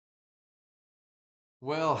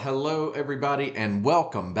Well, hello everybody and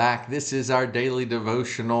welcome back. This is our daily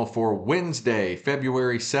devotional for Wednesday,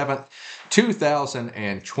 February 7th,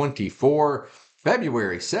 2024.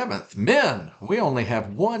 February 7th. Men, we only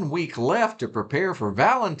have 1 week left to prepare for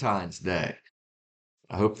Valentine's Day.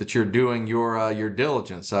 I hope that you're doing your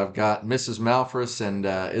diligence. I've got Mrs. Malfris and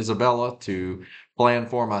Isabella to plan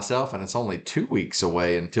for myself, and it's only 2 weeks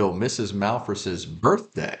away until Mrs. Malfris's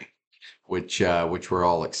birthday, which we're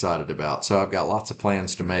all excited about. So I've got lots of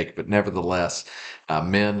plans to make, but nevertheless,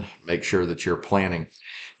 men, make sure that you're planning.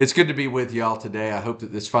 It's good to be with y'all today. I hope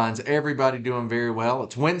that this finds everybody doing very well.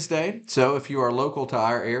 It's Wednesday, so if you are local to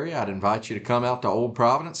our area, I'd invite you to come out to Old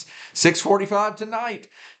Providence, 6:45 tonight.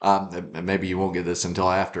 Maybe you won't get this until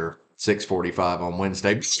after 6:45 on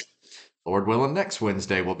Wednesday. Lord willing, next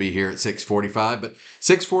Wednesday we'll be here at 6:45. But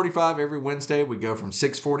 6:45 every Wednesday, we go from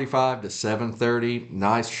 6:45 to 7:30.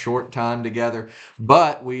 Nice short time together.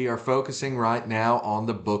 But we are focusing right now on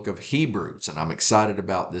the book of Hebrews, and I'm excited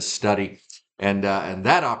about this study and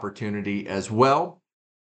that opportunity as well.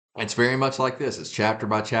 It's very much like this. It's chapter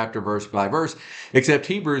by chapter, verse by verse, except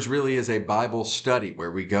Hebrews really is a Bible study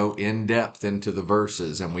where we go in depth into the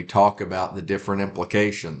verses and we talk about the different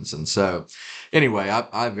implications. And so, anyway,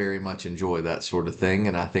 I very much enjoy that sort of thing,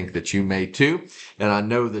 and I think that you may too. And I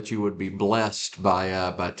know that you would be blessed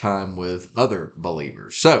by time with other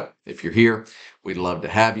believers. So, if you're here, we'd love to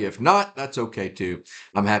have you. If not, that's okay too.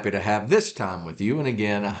 I'm happy to have this time with you. And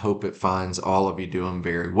again, I hope it finds all of you doing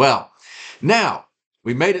very well. Now,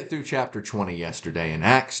 we made it through chapter 20 yesterday in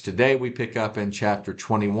Acts. Today we pick up in chapter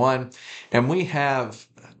 21, and we have,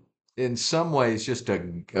 in some ways, just a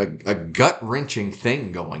gut-wrenching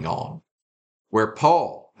thing going on where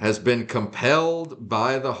Paul has been compelled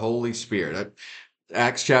by the Holy Spirit.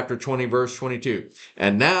 Acts chapter 20, verse 22.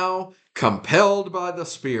 And now, compelled by the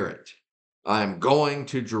Spirit, I am going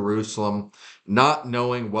to Jerusalem, not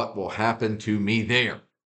knowing what will happen to me there.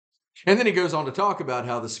 And then he goes on to talk about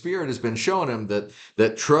how the Spirit has been showing him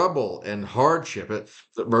that trouble and hardship.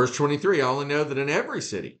 Verse 23, I only know that in every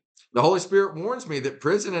city, the Holy Spirit warns me that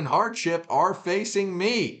prison and hardship are facing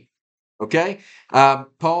me. Okay?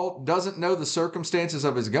 Paul doesn't know the circumstances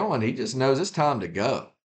of his going. He just knows it's time to go.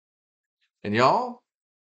 And y'all,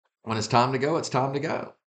 when it's time to go, it's time to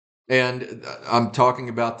go. And I'm talking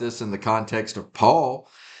about this in the context of Paul.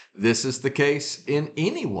 This is the case in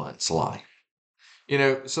anyone's life.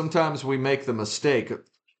 Sometimes we make the mistake.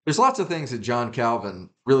 There's lots of things that John Calvin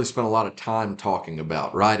really spent a lot of time talking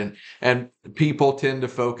about, right? And people tend to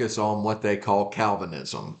focus on what they call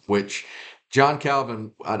Calvinism, which John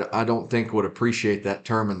Calvin, I don't think would appreciate that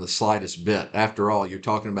term in the slightest bit. After all, you're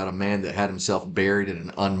talking about a man that had himself buried in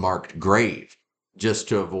an unmarked grave just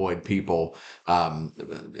to avoid people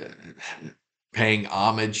paying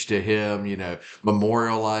homage to him,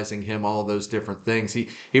 memorializing him, all those different things.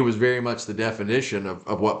 He was very much the definition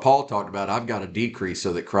of what Paul talked about. I've got to decrease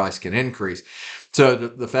so that Christ can increase. So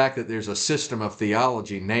the fact that there's a system of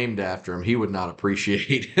theology named after him, he would not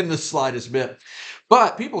appreciate in the slightest bit.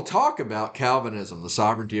 But people talk about Calvinism, the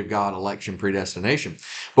sovereignty of God, election, predestination.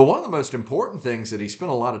 But one of the most important things that he spent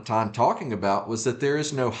a lot of time talking about was that there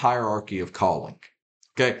is no hierarchy of calling.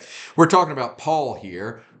 Okay, we're talking about Paul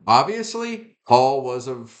here. Obviously, Paul was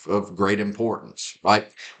of great importance, right?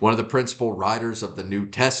 One of the principal writers of the New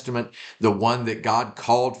Testament, the one that God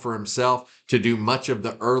called for himself to do much of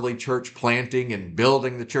the early church planting and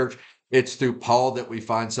building the church. It's through Paul that we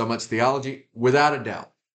find so much theology, without a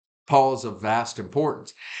doubt. Paul is of vast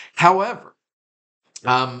importance. However,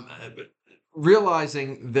 um,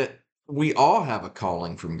 realizing that we all have a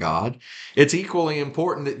calling from God, it's equally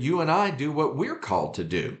important that you and I do what we're called to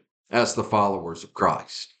do as the followers of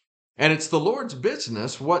Christ. And it's the Lord's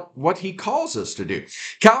business what he calls us to do.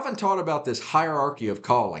 Calvin taught about this hierarchy of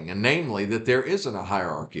calling, and namely that there isn't a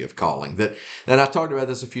hierarchy of calling. And I talked about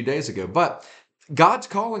this a few days ago, but God's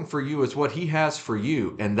calling for you is what he has for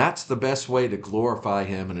you, and that's the best way to glorify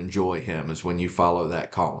him and enjoy him is when you follow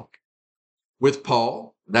that calling. With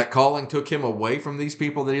Paul, that calling took him away from these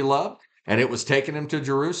people that he loved, and it was taking him to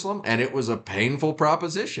Jerusalem, and it was a painful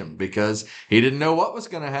proposition because he didn't know what was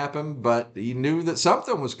going to happen, but he knew that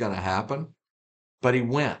something was going to happen. But he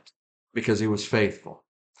went because he was faithful.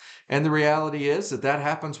 And the reality is that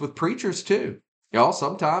happens with preachers too. Y'all,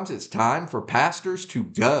 sometimes it's time for pastors to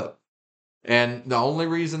go. And the only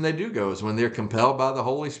reason they do go is when they're compelled by the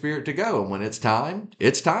Holy Spirit to go. And when it's time,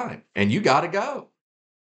 it's time. And you got to go.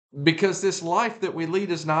 Because this life that we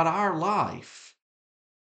lead is not our life.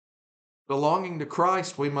 Belonging to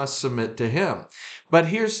Christ, we must submit to him. But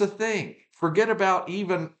here's the thing. Forget about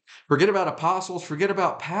apostles, forget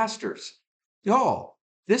about pastors. Y'all,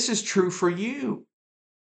 this is true for you.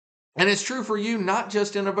 And it's true for you, not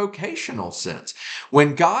just in a vocational sense.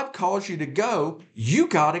 When God calls you to go, you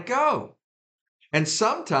got to go. And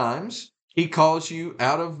sometimes he calls you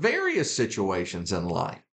out of various situations in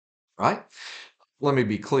life, right? Let me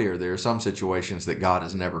be clear. There are some situations that God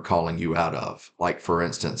is never calling you out of. Like, for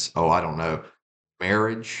instance, I don't know,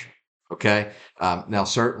 marriage. Okay. Now,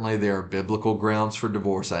 certainly there are biblical grounds for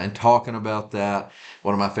divorce. I ain't talking about that.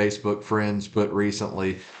 One of my Facebook friends put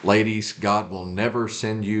recently, ladies, God will never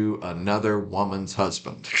send you another woman's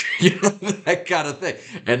husband. That kind of thing.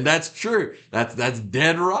 And that's true. That's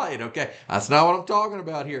dead right. Okay. That's not what I'm talking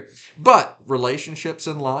about here. But relationships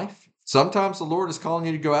in life, sometimes the Lord is calling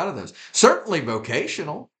you to go out of those. Certainly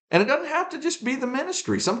vocational. And it doesn't have to just be the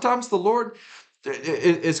ministry. Sometimes the Lord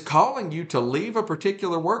is calling you to leave a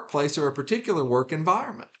particular workplace or a particular work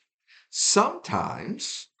environment.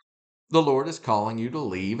 Sometimes the Lord is calling you to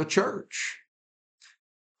leave a church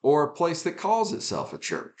or a place that calls itself a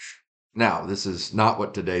church. Now, this is not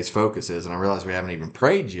what today's focus is, and I realize we haven't even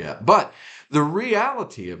prayed yet, but the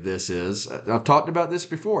reality of this is, I've talked about this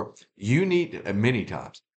before, you need, many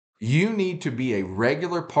times, you need to be a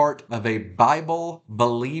regular part of a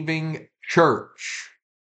Bible-believing church.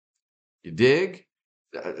 You dig?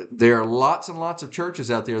 There are lots and lots of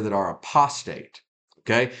churches out there that are apostate.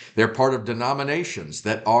 Okay. They're part of denominations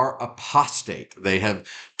that are apostate. They have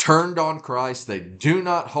turned on Christ. They do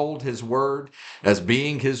not hold his word as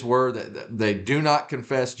being his word. They do not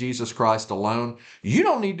confess Jesus Christ alone. You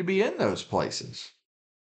don't need to be in those places.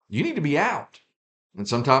 You need to be out. And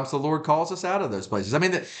sometimes the Lord calls us out of those places. I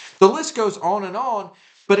mean, the list goes on,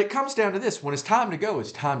 but it comes down to this. When it's time to go,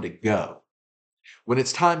 it's time to go. When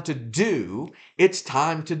it's time to do, it's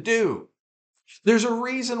time to do. There's a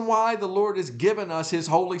reason why the Lord has given us his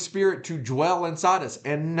Holy Spirit to dwell inside us.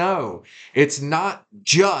 And no, it's not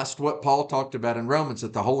just what Paul talked about in Romans,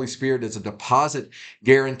 that the Holy Spirit is a deposit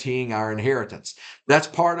guaranteeing our inheritance. That's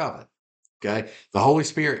part of it. Okay. The Holy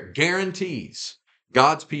Spirit guarantees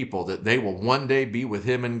God's people that they will one day be with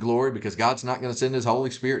him in glory, because God's not going to send his Holy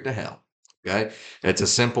Spirit to hell. Okay. It's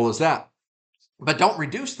as simple as that. But don't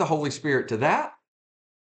reduce the Holy Spirit to that.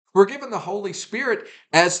 We're given the Holy Spirit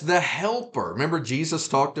as the helper. Remember, Jesus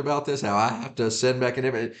talked about this, how I have to ascend back in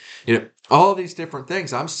heaven. All these different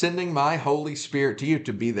things. I'm sending my Holy Spirit to you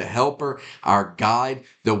to be the helper, our guide,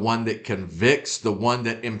 the one that convicts, the one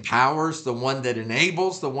that empowers, the one that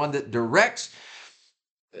enables, the one that directs.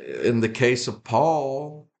 In the case of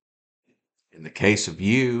Paul, in the case of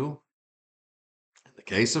you, in the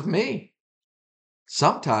case of me,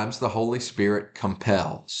 sometimes the Holy Spirit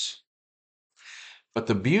compels. But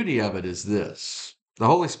the beauty of it is this. The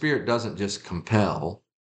Holy Spirit doesn't just compel.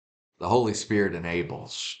 The Holy Spirit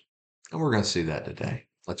enables. And we're going to see that today.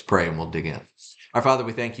 Let's pray and we'll dig in. Our Father,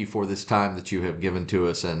 we thank you for this time that you have given to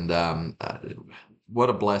us. And what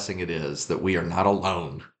a blessing it is that we are not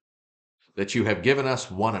alone. That you have given us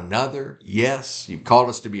one another. Yes, you've called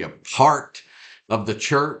us to be a part of the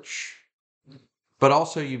church. But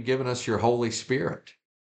also you've given us your Holy Spirit.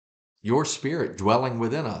 Your Spirit dwelling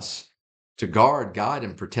within us, to guard, guide,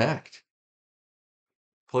 and protect.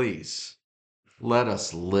 Please, let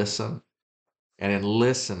us listen, and in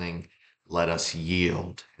listening, let us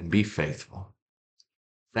yield and be faithful.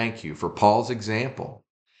 Thank you for Paul's example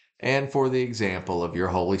and for the example of your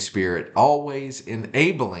Holy Spirit, always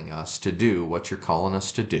enabling us to do what you're calling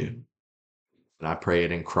us to do. And I pray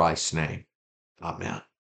it in Christ's name. Amen.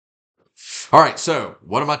 All right, so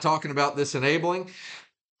what am I talking about, this enabling?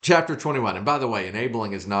 Chapter 21. And by the way,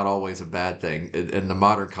 enabling is not always a bad thing. In the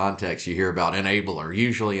modern context, you hear about enabler.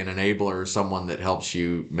 Usually an enabler is someone that helps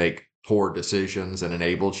you make poor decisions and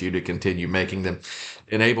enables you to continue making them.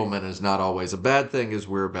 Enablement is not always a bad thing, as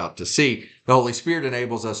we're about to see. The Holy Spirit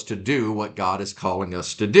enables us to do what God is calling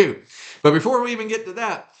us to do. But before we even get to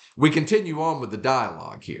that, we continue on with the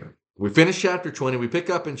dialogue here. We finish chapter 20. We pick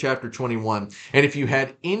up in chapter 21. And if you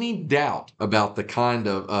had any doubt about the kind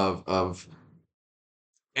of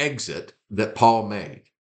exit that Paul made,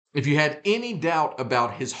 if you had any doubt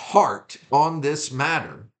about his heart on this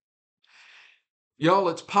matter, y'all,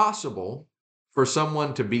 it's possible for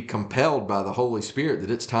someone to be compelled by the Holy Spirit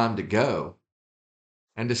that it's time to go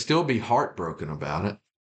and to still be heartbroken about it.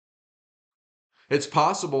 It's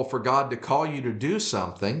possible for God to call you to do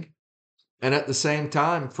something and at the same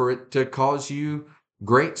time for it to cause you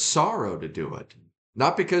great sorrow to do it.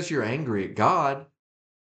 Not because you're angry at God,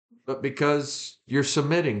 but because you're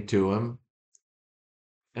submitting to him.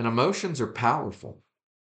 And emotions are powerful.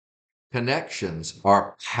 Connections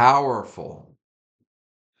are powerful.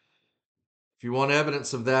 If you want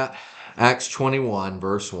evidence of that, Acts 21,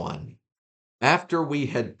 verse 1. After we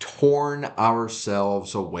had torn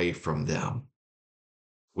ourselves away from them,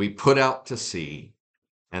 we put out to sea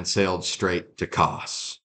and sailed straight to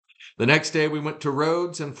Kos. The next day we went to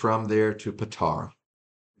Rhodes and from there to Patara.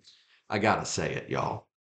 I gotta say it, y'all.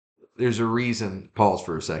 There's a reason, pause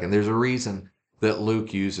for a second. There's a reason that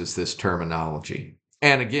Luke uses this terminology.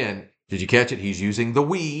 And again, did you catch it? He's using the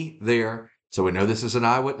we there. So we know this is an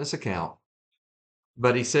eyewitness account.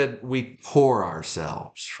 But he said, we pour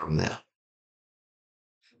ourselves from them.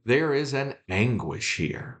 There is an anguish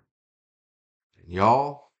here.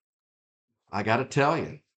 Y'all, I got to tell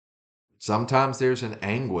you, sometimes there's an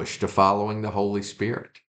anguish to following the Holy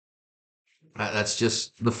Spirit. That's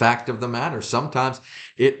just the fact of the matter. Sometimes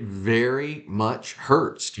it very much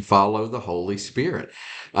hurts to follow the Holy Spirit.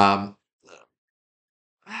 Um,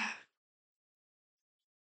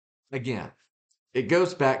 again, it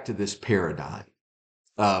goes back to this paradigm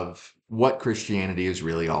of what Christianity is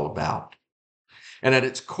really all about. And at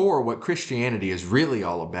its core, what Christianity is really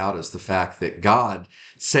all about is the fact that God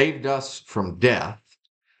saved us from death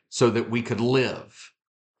so that we could live.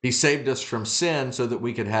 He saved us from sin so that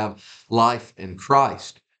we could have life in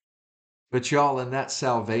Christ. But y'all, in that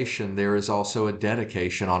salvation, there is also a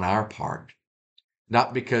dedication on our part.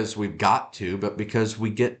 Not because we've got to, but because we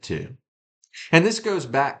get to. And this goes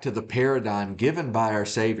back to the paradigm given by our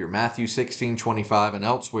Savior, Matthew 16:25 and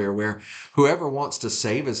elsewhere, where whoever wants to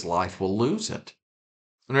save his life will lose it.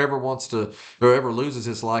 And whoever loses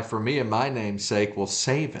his life for me and my name's sake will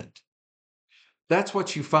save it. That's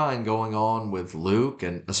what you find going on with Luke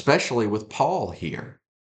and especially with Paul here,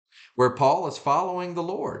 where Paul is following the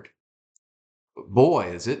Lord. Boy,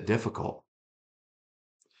 is it difficult.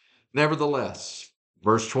 Nevertheless,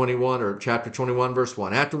 verse 21 or chapter 21, verse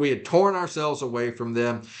 1, after we had torn ourselves away from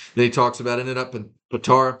them, then he talks about ended up in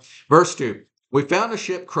Patara. Verse 2, we found a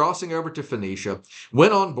ship crossing over to Phoenicia,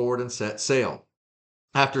 went on board and set sail.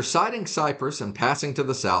 After sighting Cyprus and passing to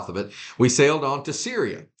the south of it, we sailed on to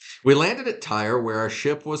Syria. We landed at Tyre, where our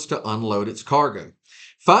ship was to unload its cargo.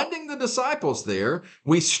 Finding the disciples there,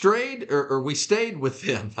 we stayed with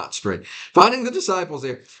them, not strayed. Finding the disciples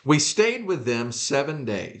there, we stayed with them 7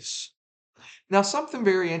 days. Now, something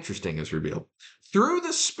very interesting is revealed. Through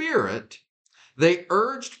the Spirit, they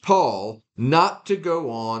urged Paul not to go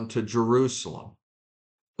on to Jerusalem.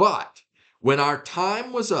 But when our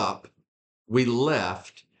time was up, we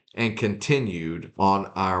left and continued on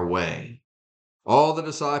our way. All the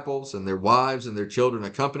disciples and their wives and their children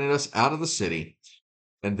accompanied us out of the city,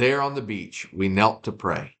 and there on the beach we knelt to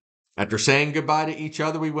pray. After saying goodbye to each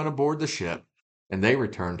other, we went aboard the ship, and they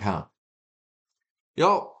returned home.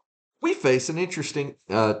 Y'all, we face an interesting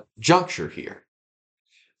juncture here.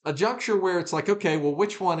 A juncture where it's like, okay, well,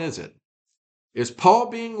 which one is it? Is Paul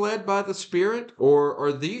being led by the Spirit, or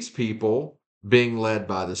are these people being led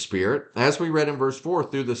by the Spirit? As we read in verse 4,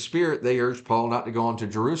 through the Spirit, they urged Paul not to go on to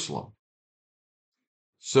Jerusalem.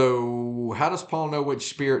 So how does Paul know which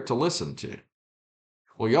spirit to listen to?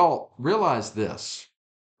 Well, y'all realize this.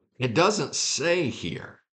 It doesn't say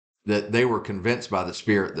here that they were convinced by the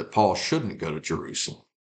Spirit that Paul shouldn't go to Jerusalem.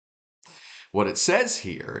 What it says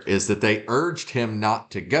here is that they urged him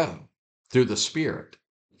not to go through the Spirit.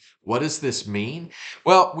 What does this mean?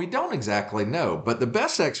 Well, we don't exactly know, but the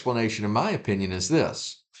best explanation, in my opinion, is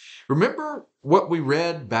this. Remember what we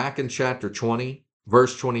read back in chapter 20,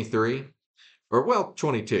 verse 23?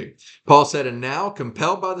 22. Paul said, and now,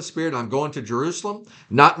 compelled by the Spirit, I'm going to Jerusalem,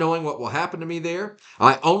 not knowing what will happen to me there.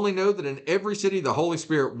 I only know that in every city the Holy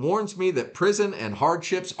Spirit warns me that prison and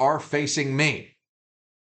hardships are facing me.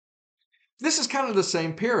 This is kind of the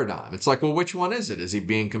same paradigm. It's like, well, which one is it? Is he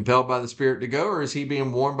being compelled by the Spirit to go, or is he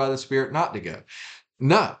being warned by the Spirit not to go?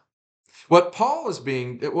 No. What's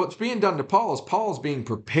being done to Paul is being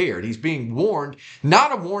prepared. He's being warned,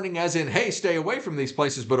 not a warning as in, hey, stay away from these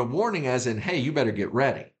places, but a warning as in, hey, you better get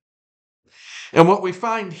ready. And what we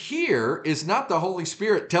find here is not the Holy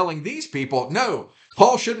Spirit telling these people, no,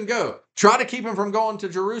 Paul shouldn't go. Try to keep him from going to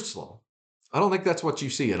Jerusalem. I don't think that's what you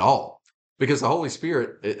see at all, because the Holy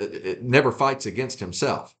Spirit it never fights against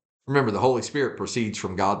himself. Remember, the Holy Spirit proceeds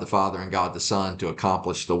from God the Father and God the Son to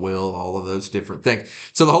accomplish the will, all of those different things.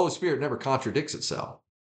 So the Holy Spirit never contradicts itself.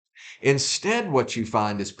 Instead, what you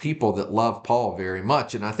find is people that love Paul very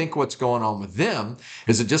much. And I think what's going on with them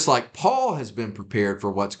is that just like Paul has been prepared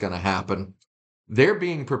for what's going to happen, they're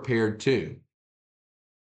being prepared too.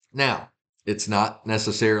 Now, it's not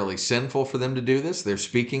necessarily sinful for them to do this. They're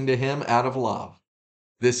speaking to him out of love.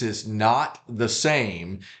 This is not the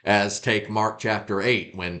same as take Mark chapter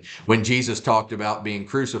 8 when Jesus talked about being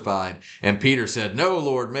crucified and Peter said, no,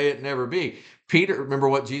 Lord, may it never be. Peter, remember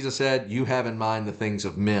what Jesus said? You have in mind the things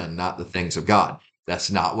of men, not the things of God.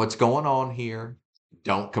 That's not what's going on here.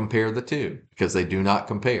 Don't compare the two because they do not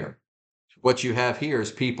compare. What you have here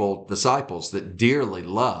is people, disciples, that dearly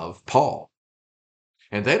love Paul.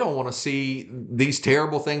 And they don't want to see these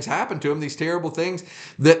terrible things happen to them, these terrible things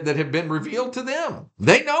that have been revealed to them.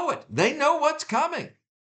 They know it. They know what's coming.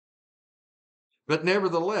 But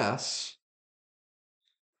nevertheless,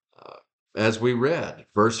 as we read,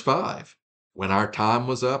 verse 5, when our time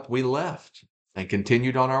was up, we left and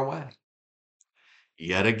continued on our way.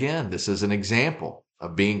 Yet again, this is an example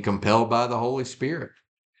of being compelled by the Holy Spirit.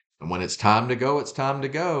 And when it's time to go, it's time to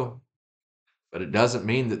go. But it doesn't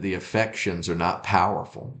mean that the affections are not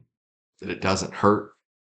powerful, that it doesn't hurt.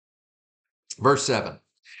 Verse 7,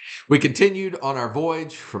 we continued on our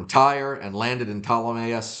voyage from Tyre and landed in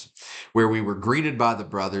Ptolemais, where we were greeted by the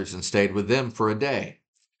brothers and stayed with them for a day.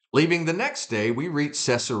 Leaving the next day, we reached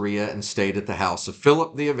Caesarea and stayed at the house of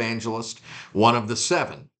Philip the evangelist, one of the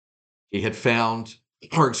 7. He had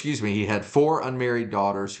he had 4 unmarried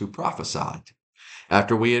daughters who prophesied.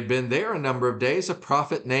 After we had been there a number of days, a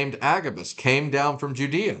prophet named Agabus came down from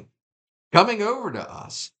Judea. Coming over to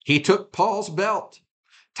us, he took Paul's belt,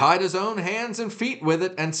 tied his own hands and feet with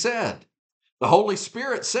it, and said, "The Holy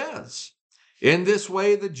Spirit says, in this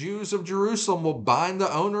way the Jews of Jerusalem will bind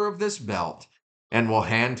the owner of this belt and will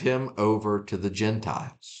hand him over to the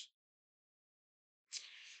Gentiles."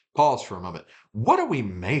 Pause for a moment. What do we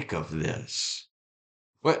make of this?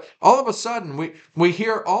 Well, all of a sudden, we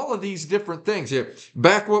hear all of these different things here.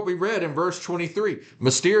 Back what we read in verse 23.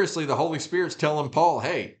 Mysteriously, the Holy Spirit's telling Paul,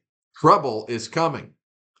 hey, trouble is coming.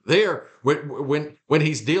 There, when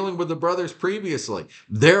he's dealing with the brothers previously,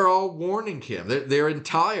 they're all warning him. They're in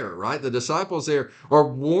Tyre, right? The disciples there are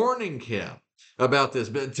warning him about this,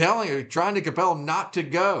 but trying to compel him not to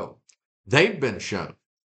go. They've been shown.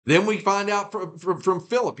 Then we find out from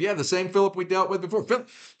Philip. Yeah, the same Philip we dealt with before.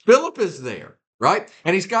 Philip is there, right?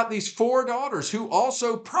 And he's got these 4 daughters who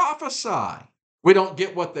also prophesy. We don't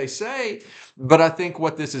get what they say, but I think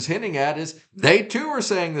what this is hinting at is they too are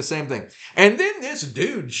saying the same thing. And then this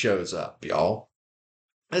dude shows up, y'all.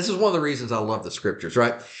 This is one of the reasons I love the scriptures,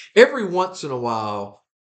 right? Every once in a while,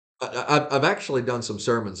 I've actually done some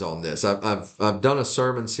sermons on this. I've done a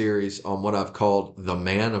sermon series on what I've called the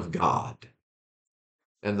man of God.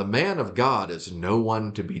 And the man of God is no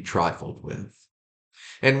one to be trifled with.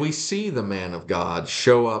 And we see the man of God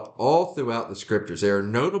show up all throughout the scriptures. There are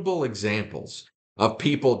notable examples of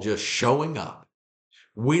people just showing up.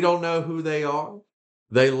 We don't know who they are.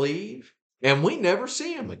 They leave, and we never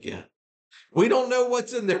see them again. We don't know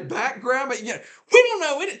what's in their background, but yet we don't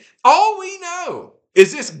know it. All we know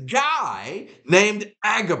is this guy named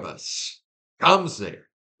Agabus comes there,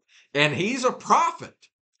 and he's a prophet.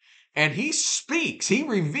 And he speaks, he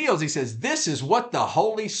reveals, he says, this is what the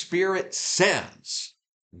Holy Spirit says.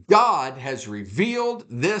 God has revealed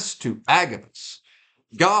this to Agabus.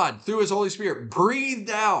 God, through his Holy Spirit, breathed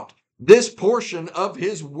out this portion of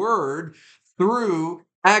his word through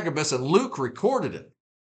Agabus, and Luke recorded it.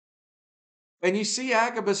 And you see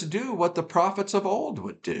Agabus do what the prophets of old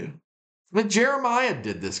would do. I mean, Jeremiah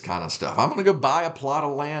did this kind of stuff. I'm going to go buy a plot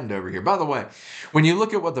of land over here. By the way, when you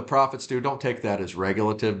look at what the prophets do, don't take that as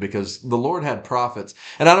regulative, because the Lord had prophets.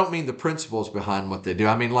 And I don't mean the principles behind what they do.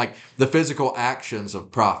 I mean like the physical actions of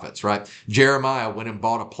prophets, right? Jeremiah went and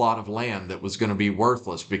bought a plot of land that was going to be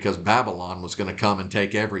worthless because Babylon was going to come and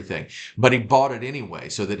take everything. But he bought it anyway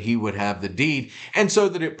so that he would have the deed, and so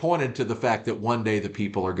that it pointed to the fact that one day the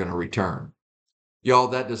people are going to return. Y'all,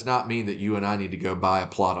 that does not mean that you and I need to go buy a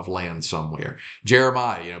plot of land somewhere.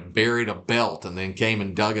 Jeremiah, buried a belt and then came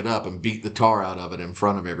and dug it up and beat the tar out of it in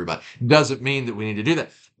front of everybody. Doesn't mean that we need to do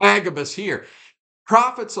that. Agabus here,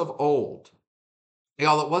 prophets of old.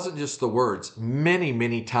 Y'all, it wasn't just the words. Many,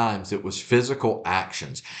 many times it was physical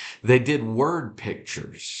actions. They did word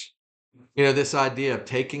pictures. This idea of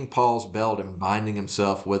taking Paul's belt and binding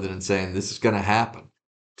himself with it and saying, this is going to happen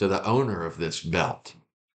to the owner of this belt.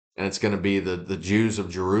 And it's going to be the Jews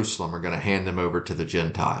of Jerusalem are going to hand them over to the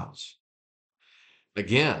Gentiles.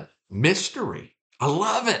 Again, mystery. I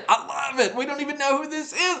love it. I love it. We don't even know who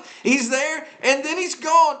this is. He's there and then he's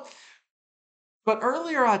gone. But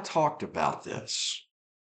earlier I talked about this.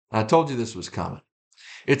 I told you this was coming.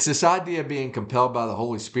 It's this idea of being compelled by the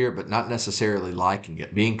Holy Spirit, but not necessarily liking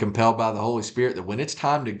it. Being compelled by the Holy Spirit, that when it's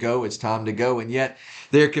time to go, it's time to go. And yet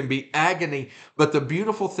there can be agony. But the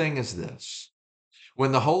beautiful thing is this.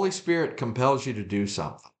 When the Holy Spirit compels you to do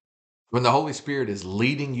something, when the Holy Spirit is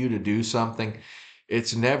leading you to do something,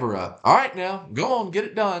 it's never all right, now, go on, get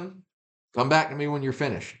it done. Come back to me when you're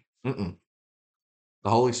finished. The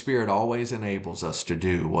Holy Spirit always enables us to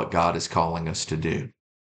do what God is calling us to do,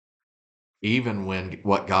 even when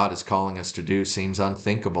what God is calling us to do seems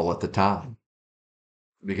unthinkable at the time.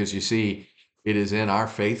 Because you see, it is in our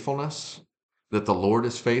faithfulness that the Lord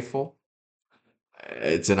is faithful.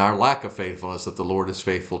 It's in our lack of faithfulness that the Lord is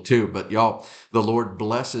faithful too. But y'all, the Lord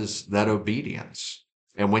blesses that obedience.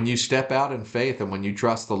 And when you step out in faith and when you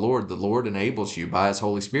trust the Lord enables you by his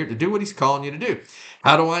Holy Spirit to do what he's calling you to do.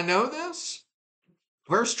 How do I know this?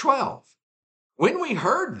 Verse 12. When we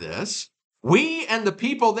heard this, we and the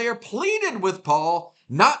people there pleaded with Paul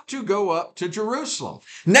not to go up to Jerusalem.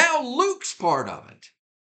 Now Luke's part of it.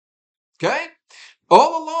 Okay?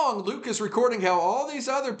 All along, Luke is recording how all these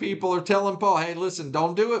other people are telling Paul, hey, listen,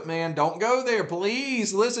 don't do it, man. Don't go there.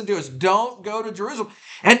 Please listen to us. Don't go to Jerusalem.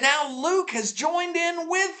 And now Luke has joined in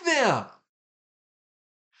with them.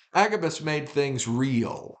 Agabus made things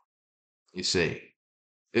real, you see.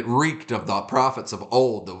 It reeked of the prophets of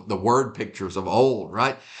old, the word pictures of old,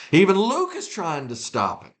 right? Even Luke is trying to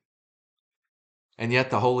stop it. And yet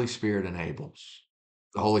the Holy Spirit enables.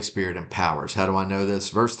 The Holy Spirit empowers. How do I know this?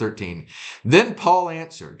 Verse 13. Then Paul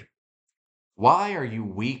answered, why are you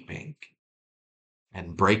weeping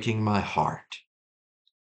and breaking my heart?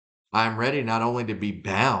 I am ready not only to be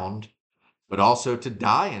bound, but also to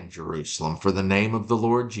die in Jerusalem for the name of the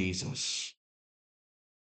Lord Jesus.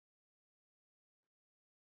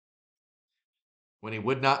 When he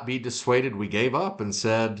would not be dissuaded, we gave up and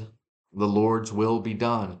said, the Lord's will be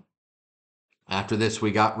done. After this,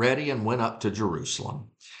 we got ready and went up to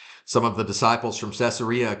Jerusalem. Some of the disciples from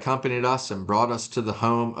Caesarea accompanied us and brought us to the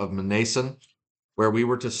home of Mnason, where we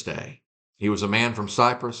were to stay. He was a man from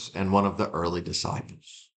Cyprus and one of the early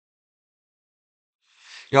disciples.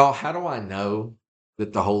 Y'all, how do I know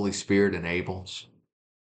that the Holy Spirit enables?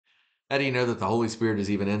 How do you know that the Holy Spirit is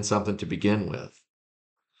even in something to begin with?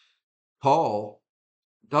 Paul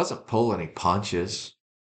doesn't pull any punches.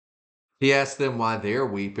 He asks them why they're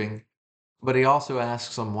weeping, but he also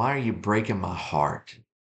asks them, why are you breaking my heart?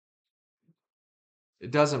 It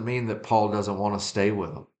doesn't mean that Paul doesn't want to stay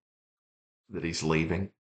with them, that he's leaving.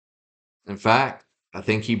 In fact, I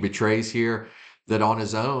think he betrays here that on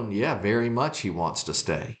his own, very much he wants to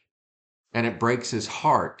stay. And it breaks his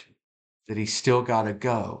heart that he's still got to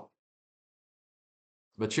go.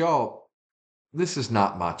 But y'all, this is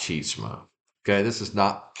not machismo. Okay, this is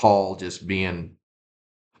not Paul just being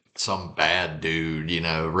some bad dude,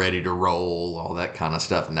 ready to roll, all that kind of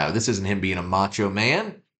stuff. No, this isn't him being a macho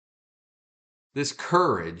man. This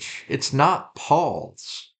courage, it's not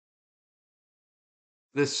Paul's.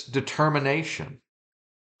 This determination,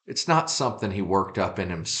 it's not something he worked up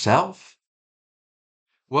in himself.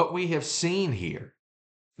 What we have seen here,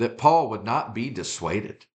 that Paul would not be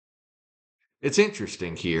dissuaded. It's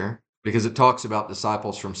interesting here because it talks about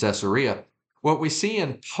disciples from Caesarea. What we see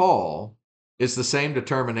in Paul is the same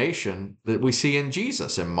determination that we see in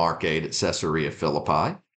Jesus in Mark 8 at Caesarea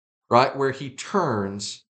Philippi, right? Where he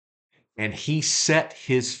turns and he set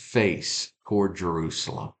his face toward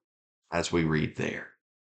Jerusalem, as we read there.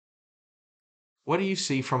 What do you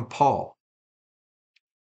see from Paul?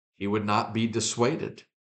 He would not be dissuaded.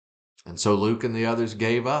 And so Luke and the others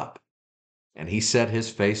gave up, and he set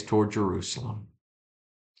his face toward Jerusalem.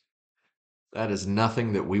 That is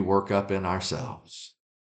nothing that we work up in ourselves.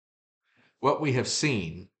 What we have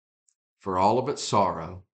seen, for all of its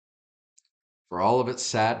sorrow, for all of its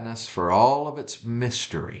sadness, for all of its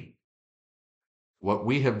mystery, what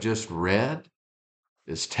we have just read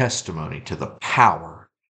is testimony to the power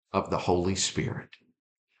of the Holy Spirit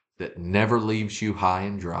that never leaves you high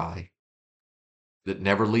and dry, that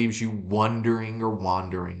never leaves you wondering or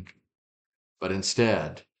wandering, but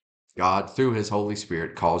instead, God, through his Holy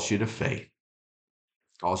Spirit, calls you to faith,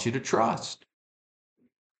 calls you to trust,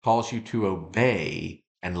 calls you to obey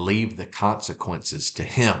and leave the consequences to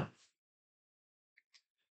him.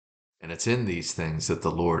 And it's in these things that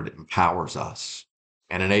the Lord empowers us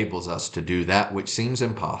and enables us to do that which seems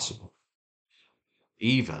impossible.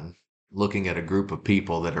 Even looking at a group of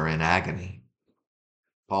people that are in agony,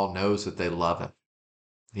 Paul knows that they love him.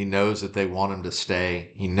 He knows that they want him to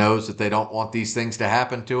stay. He knows that they don't want these things to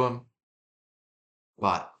happen to him.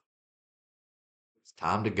 But it's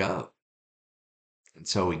time to go. And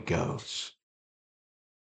so he goes.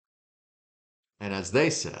 And as they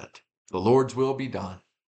said, the Lord's will be done.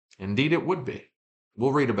 Indeed, it would be.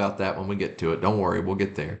 We'll read about that when we get to it. Don't worry, we'll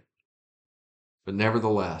get there. But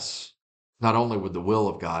nevertheless, not only would the will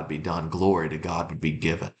of God be done, glory to God would be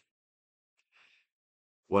given.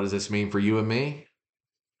 What does this mean for you and me?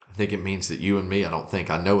 I think it means that you and me,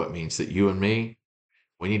 I know it means that you and me,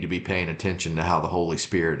 we need to be paying attention to how the Holy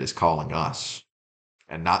Spirit is calling us.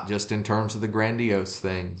 And not just in terms of the grandiose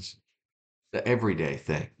things, the everyday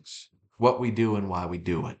things, what we do and why we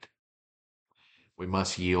do it. We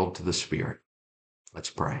must yield to the Spirit. Let's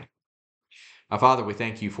pray. Our Father, we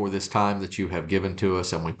thank you for this time that you have given to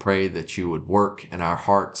us, and we pray that you would work in our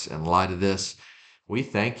hearts in light of this. We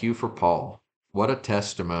thank you for Paul. What a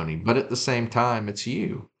testimony. But at the same time, it's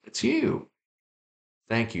you. It's you.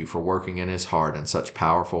 Thank you for working in his heart in such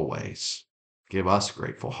powerful ways. Give us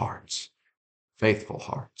grateful hearts, faithful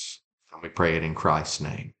hearts. And we pray it in Christ's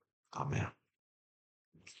name. Amen.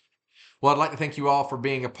 Well, I'd like to thank you all for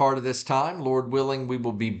being a part of this time. Lord willing, we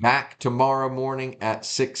will be back tomorrow morning at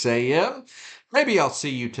 6 a.m. Maybe I'll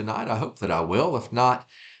see you tonight. I hope that I will. If not,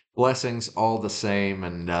 blessings all the same,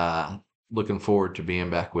 and looking forward to being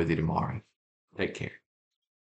back with you tomorrow. Take care.